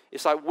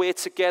 it's like we're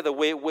together,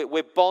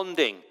 we're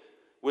bonding,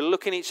 we're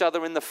looking each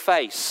other in the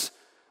face.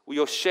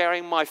 You're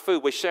sharing my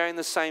food, we're sharing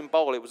the same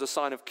bowl. It was a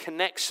sign of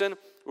connection,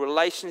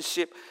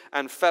 relationship,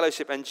 and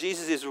fellowship. And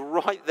Jesus is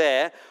right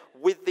there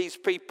with these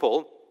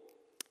people,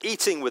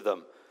 eating with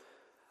them.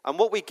 And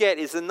what we get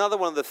is another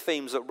one of the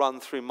themes that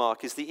run through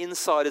Mark is the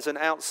insiders and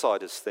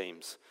outsiders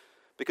themes.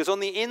 Because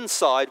on the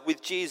inside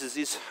with Jesus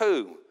is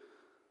who?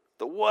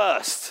 The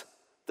worst,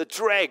 the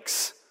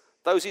dregs,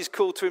 those he's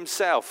called to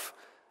himself.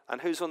 And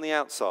who's on the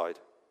outside?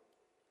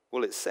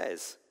 Well, it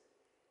says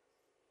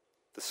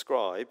the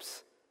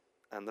scribes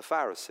and the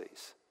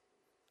Pharisees.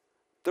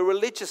 The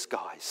religious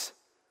guys.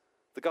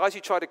 The guys who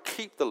tried to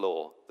keep the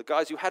law, the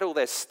guys who had all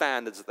their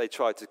standards that they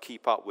tried to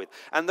keep up with.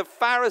 And the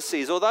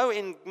Pharisees, although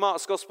in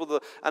Mark's gospel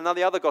and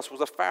the other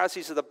gospels, the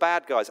Pharisees are the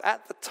bad guys,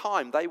 at the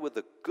time they were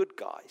the good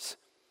guys.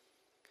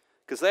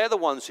 Because they're the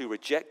ones who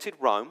rejected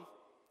Rome,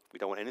 We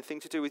don't want anything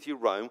to do with you,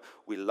 Rome.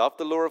 We love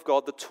the law of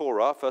God, the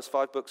Torah, first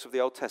 5 books of the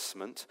Old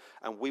Testament,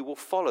 and we will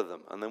follow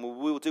them. And then we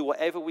will do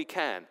whatever we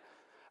can.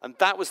 And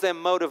that was their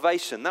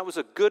motivation. That was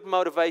a good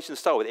motivation to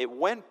start with. It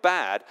went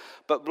bad,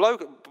 but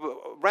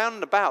round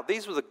and about,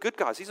 these were the good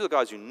guys. These were the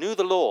guys who knew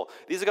the law.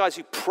 These are the guys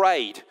who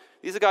prayed.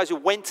 These are the guys who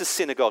went to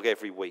synagogue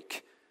every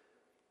week.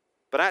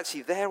 But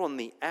actually, they're on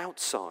the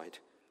outside.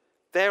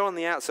 They're on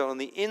the outside. On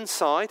the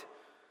inside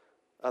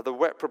are the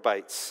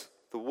reprobates,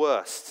 the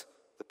worst,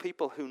 the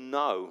people who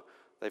know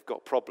they've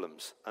got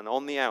problems. And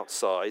on the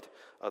outside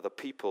are the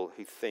people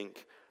who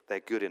think they're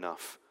good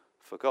enough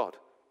for God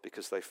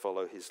because they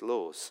follow his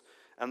laws.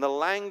 And the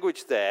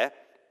language there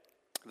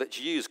that's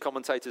used,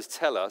 commentators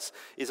tell us,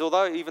 is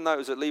even though it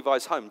was at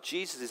Levi's home,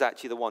 Jesus is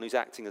actually the one who's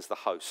acting as the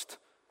host.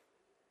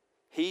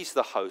 He's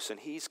the host, and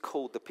he's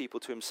called the people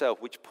to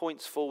himself, which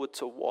points forward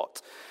to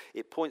what?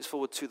 It points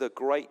forward to the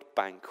great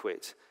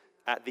banquet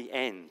at the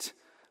end,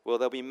 where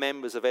there'll be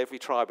members of every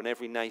tribe and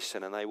every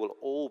nation, and they will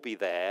all be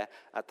there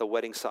at the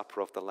wedding supper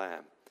of the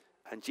Lamb.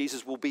 And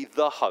Jesus will be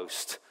the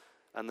host,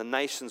 and the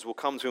nations will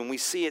come to him. We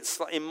see it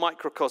in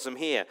microcosm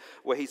here,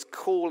 where he's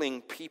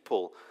calling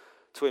people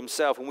to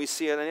himself. And we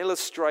see an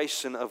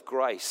illustration of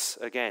grace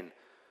again,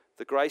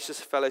 the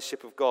gracious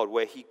fellowship of God,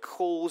 where he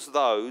calls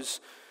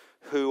those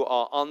who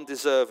are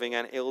undeserving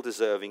and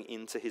ill-deserving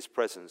into his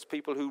presence.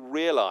 People who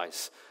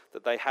realize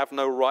that they have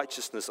no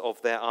righteousness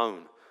of their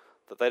own,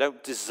 that they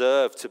don't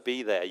deserve to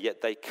be there,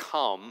 yet they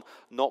come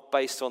not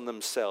based on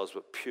themselves,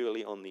 but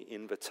purely on the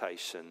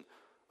invitation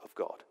of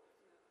God,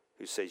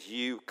 who says,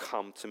 you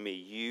come to me,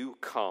 you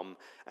come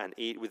and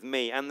eat with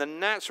me. And the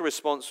natural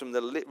response from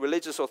the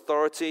religious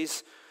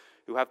authorities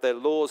who have their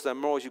laws, their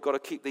morals, you've got to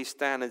keep these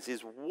standards,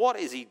 is what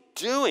is he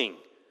doing?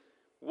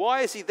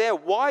 Why is he there?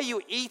 Why are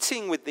you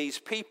eating with these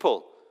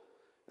people?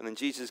 And then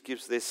Jesus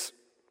gives this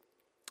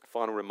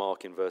final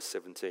remark in verse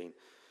 17.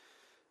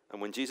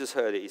 And when Jesus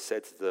heard it, he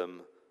said to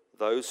them,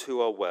 those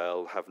who are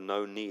well have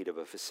no need of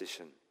a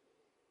physician,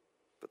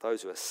 but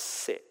those who are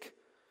sick.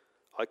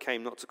 I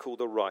came not to call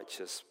the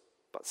righteous,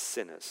 but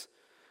sinners.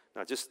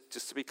 Now, just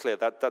to be clear,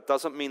 that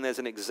doesn't mean there's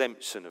an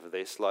exemption of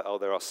this, like, oh,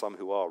 there are some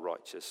who are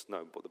righteous.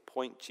 No, but the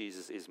point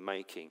Jesus is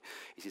making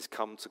is he's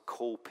come to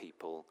call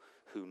people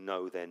who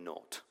know they're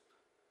not.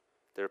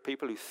 There are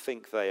people who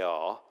think they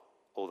are,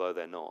 although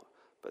they're not,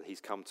 but he's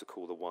come to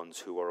call the ones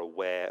who are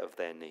aware of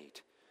their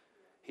need.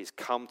 He's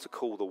come to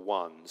call the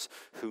ones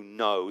who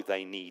know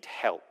they need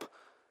help.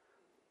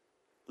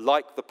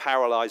 Like the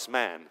paralyzed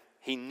man,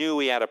 he knew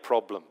he had a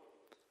problem.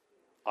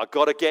 I've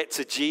got to get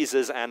to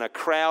Jesus, and a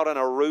crowd and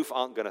a roof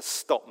aren't going to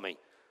stop me.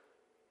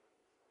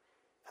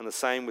 And the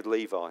same with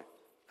Levi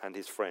and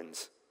his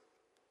friends.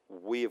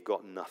 We have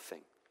got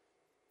nothing,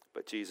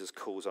 but Jesus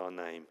calls our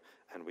name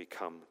and we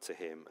come to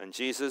him. And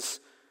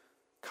Jesus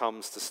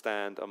comes to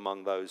stand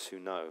among those who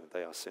know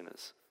they are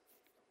sinners,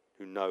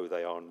 who know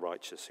they are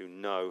unrighteous, who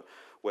know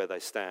where they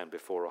stand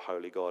before a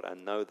holy God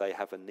and know they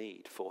have a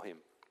need for him.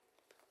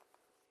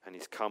 And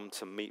he's come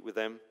to meet with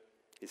them,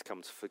 he's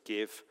come to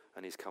forgive,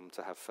 and he's come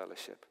to have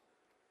fellowship.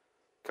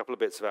 A couple of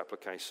bits of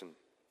application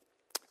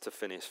to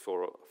finish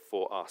for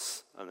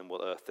us, and then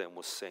we'll earth it and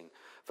we'll sing.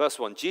 First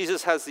one,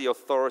 Jesus has the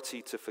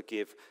authority to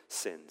forgive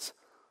sins.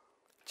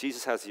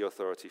 Jesus has the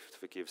authority to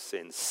forgive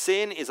sins.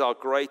 Sin is our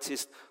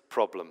greatest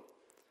problem.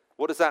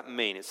 What does that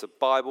mean? It's a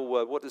Bible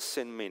word. What does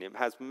sin mean? It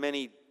has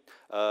many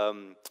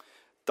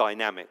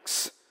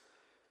dynamics.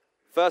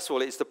 First of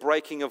all, it's the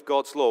breaking of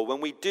God's law. When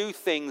we do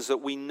things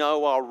that we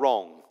know are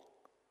wrong,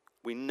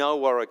 we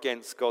know are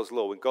against God's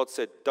law. When God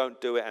said,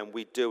 don't do it, and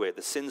we do it.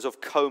 The sins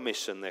of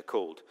commission, they're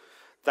called.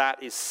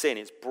 That is sin.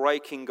 It's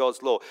breaking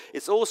God's law.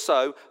 It's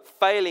also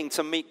failing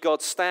to meet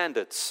God's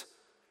standards.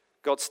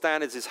 God's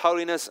standards is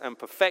holiness and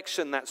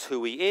perfection. That's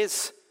who he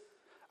is.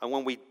 And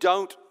when we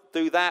don't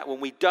do that,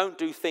 when we don't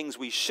do things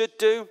we should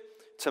do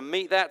to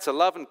meet that, to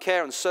love and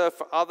care and serve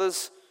for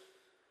others,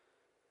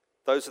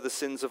 those are the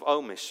sins of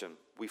omission.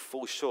 We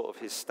fall short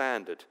of his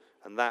standard.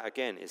 And that,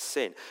 again, is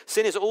sin.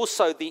 Sin is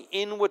also the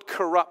inward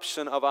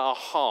corruption of our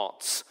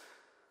hearts.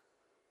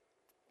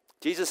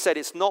 Jesus said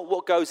it's not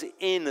what goes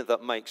in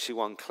that makes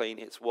you unclean.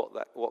 It's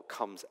what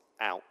comes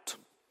out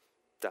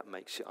that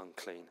makes you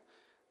unclean.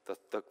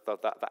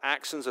 The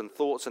actions and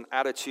thoughts and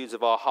attitudes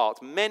of our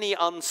hearts, many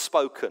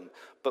unspoken,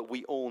 but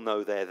we all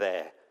know they're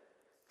there.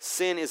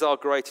 Sin is our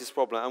greatest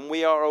problem, and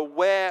we are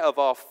aware of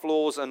our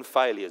flaws and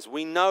failures.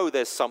 We know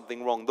there's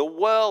something wrong. The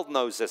world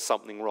knows there's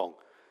something wrong.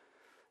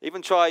 Have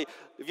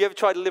you ever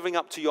tried living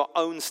up to your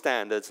own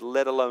standards,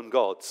 let alone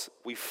God's?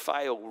 We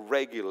fail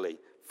regularly,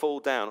 fall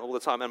down all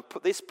the time, and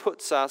this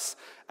puts us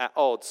at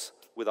odds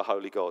with a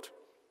holy God,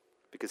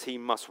 because he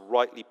must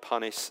rightly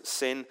punish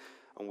sin,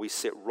 and we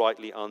sit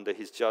rightly under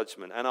his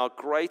judgment. And our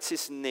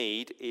greatest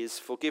need is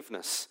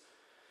forgiveness.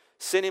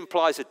 Sin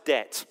implies a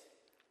debt.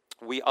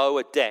 We owe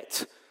a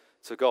debt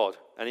to God,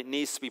 and it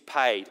needs to be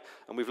paid.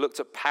 And we've looked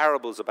at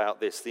parables about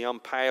this, the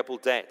unpayable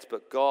debt.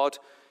 But God,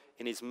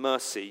 in his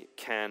mercy,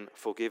 can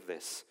forgive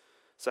this.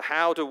 So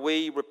how do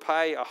we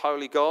repay a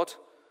holy God?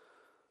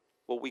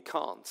 Well, we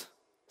can't.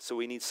 So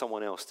we need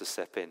someone else to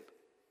step in.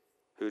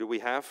 Who do we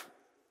have?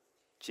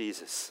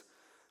 Jesus.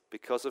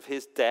 Because of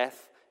his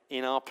death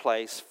in our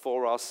place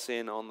for our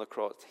sin on the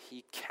cross,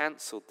 he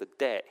cancelled the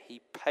debt.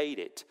 He paid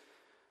it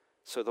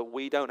so that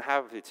we don't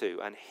have to.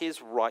 And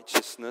his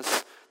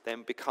righteousness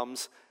then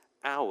becomes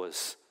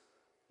ours.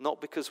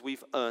 Not because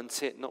we've earned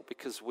it, not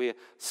because we're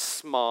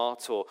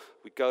smart or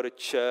we go to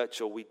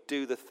church or we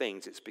do the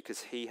things. It's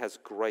because he has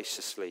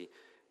graciously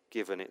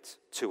given it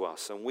to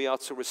us. And we are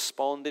to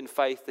respond in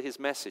faith to his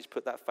message,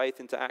 put that faith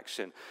into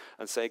action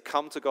and say,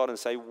 come to God and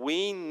say,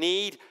 we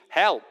need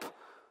help.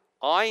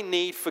 I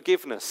need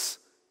forgiveness,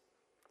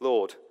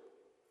 Lord.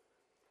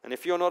 And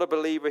if you're not a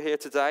believer here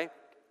today,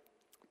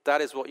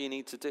 that is what you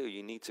need to do.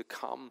 You need to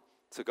come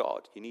to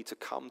God. You need to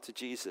come to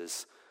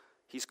Jesus.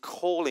 He's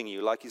calling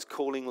you like he's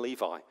calling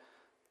Levi.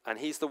 And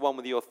he's the one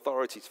with the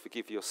authority to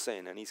forgive your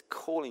sin. And he's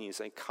calling you,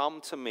 saying, come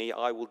to me,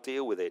 I will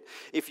deal with it.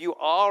 If you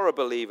are a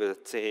believer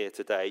here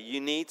today, you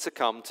need to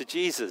come to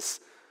Jesus.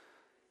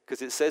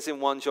 Because it says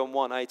in 1 John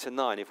 1, 8 and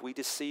 9,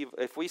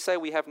 if we say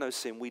we have no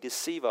sin, we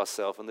deceive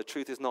ourselves and the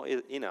truth is not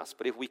in us.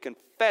 But if we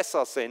confess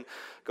our sin,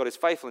 God is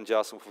faithful and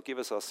just and will forgive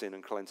us our sin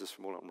and cleanse us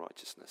from all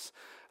unrighteousness.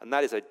 And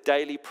that is a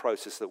daily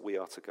process that we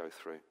are to go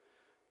through.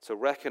 To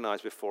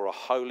recognize before a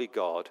holy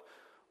God,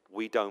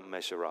 we don't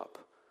measure up.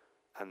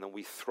 And then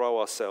we throw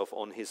ourselves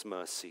on his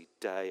mercy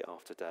day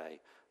after day,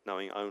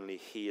 knowing only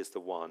he is the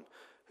one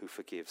who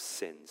forgives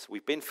sins.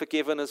 We've been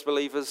forgiven as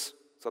believers,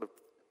 sort of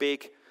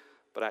big,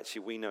 but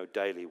actually we know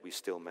daily we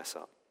still mess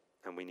up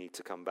and we need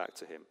to come back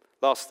to him.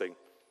 Last thing,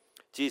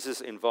 Jesus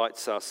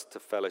invites us to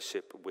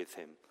fellowship with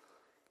him.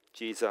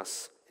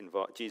 Jesus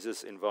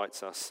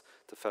invites us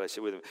to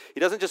fellowship with him.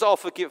 He doesn't just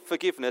offer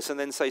forgiveness and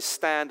then say,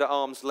 stand at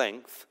arm's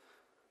length,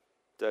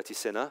 dirty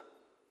sinner.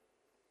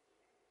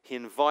 He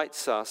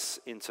invites us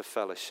into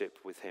fellowship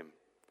with him.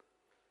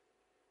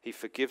 He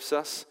forgives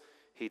us.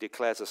 He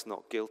declares us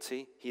not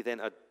guilty. He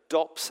then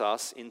adopts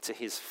us into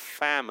his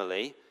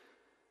family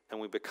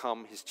and we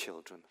become his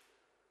children.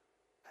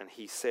 And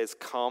he says,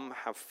 come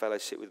have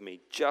fellowship with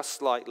me,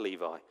 just like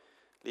Levi.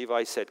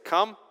 Levi said,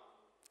 come,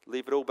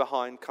 leave it all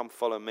behind, come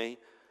follow me.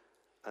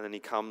 And then he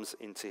comes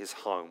into his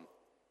home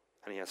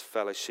and he has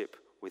fellowship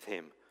with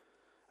him.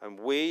 And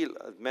we,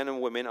 men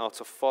and women, are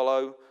to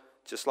follow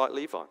just like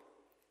Levi.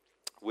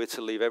 We're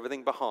to leave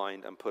everything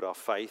behind and put our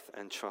faith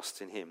and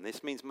trust in him.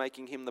 This means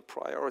making him the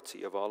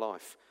priority of our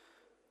life.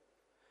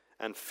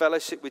 And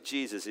fellowship with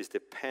Jesus is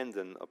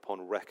dependent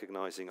upon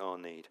recognizing our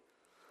need.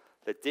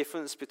 The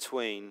difference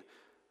between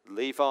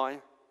Levi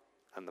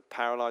and the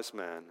paralyzed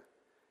man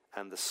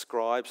and the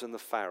scribes and the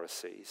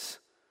Pharisees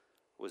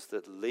was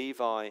that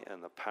Levi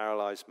and the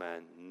paralyzed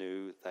man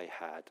knew they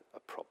had a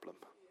problem,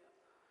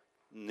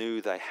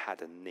 knew they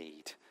had a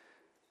need,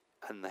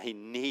 and they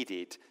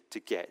needed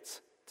to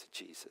get to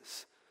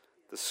Jesus.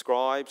 The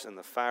scribes and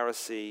the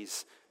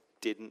Pharisees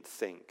didn't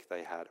think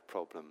they had a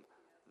problem.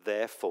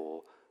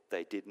 Therefore,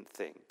 they didn't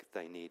think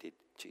they needed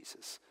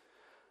Jesus.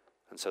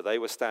 And so they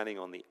were standing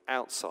on the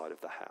outside of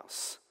the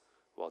house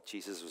while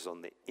Jesus was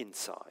on the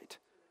inside,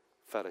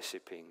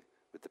 fellowshipping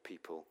with the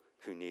people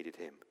who needed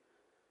him.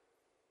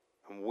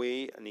 And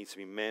we need to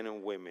be men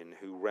and women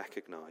who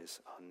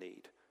recognize our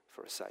need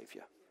for a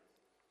Savior.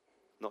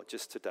 Not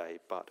just today,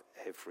 but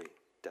every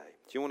day.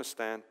 Do you want to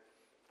stand?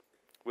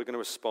 We're going to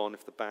respond.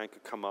 If the band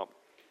could come up.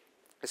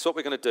 It's what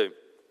we're going to do.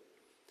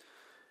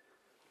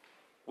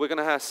 We're going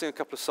to sing a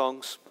couple of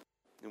songs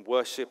in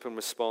worship and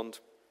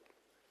respond.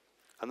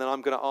 And then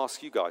I'm going to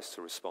ask you guys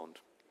to respond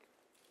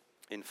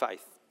in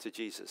faith to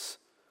Jesus.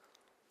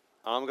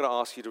 I'm going to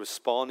ask you to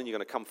respond and you're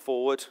going to come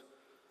forward.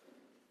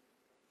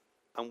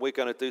 And we're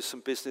going to do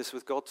some business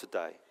with God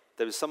today.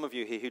 There are some of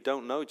you here who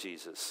don't know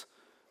Jesus.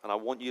 And I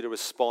want you to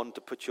respond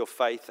to put your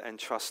faith and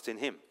trust in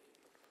him.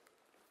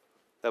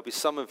 There'll be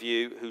some of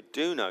you who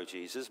do know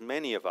Jesus,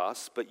 many of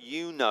us, but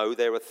you know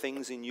there are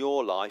things in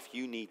your life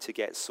you need to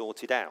get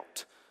sorted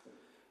out.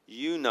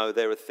 You know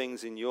there are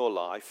things in your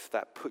life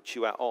that put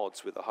you at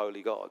odds with the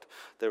Holy God.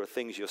 There are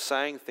things you're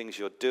saying, things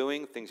you're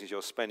doing, things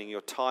you're spending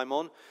your time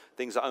on,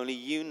 things that only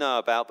you know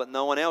about but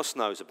no one else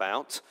knows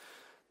about,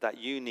 that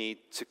you need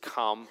to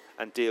come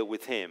and deal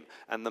with him.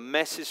 And the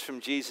message from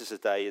Jesus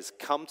today is,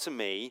 come to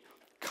me,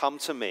 come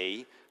to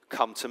me,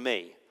 come to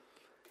me.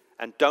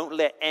 And don't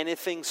let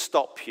anything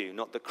stop you,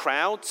 not the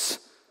crowds,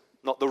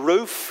 not the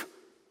roof,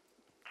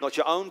 not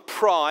your own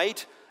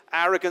pride,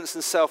 arrogance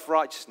and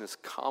self-righteousness.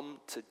 Come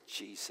to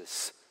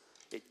Jesus.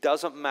 It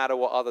doesn't matter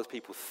what other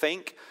people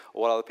think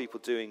or what other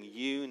people are doing.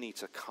 You need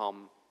to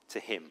come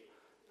to him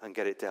and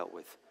get it dealt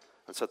with.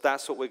 And so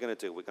that's what we're going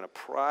to do. We're going to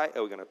pray,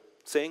 we're going to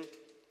sing.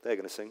 They're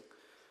going to sing.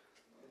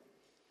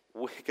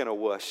 We're going to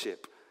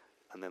worship.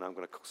 And then I'm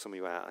going to call some of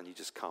you out and you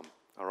just come.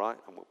 All right?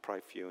 And we'll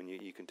pray for you and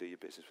you can do your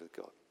business with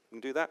God. You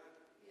can do that?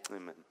 Yeah.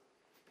 Amen.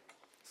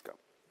 Let's go.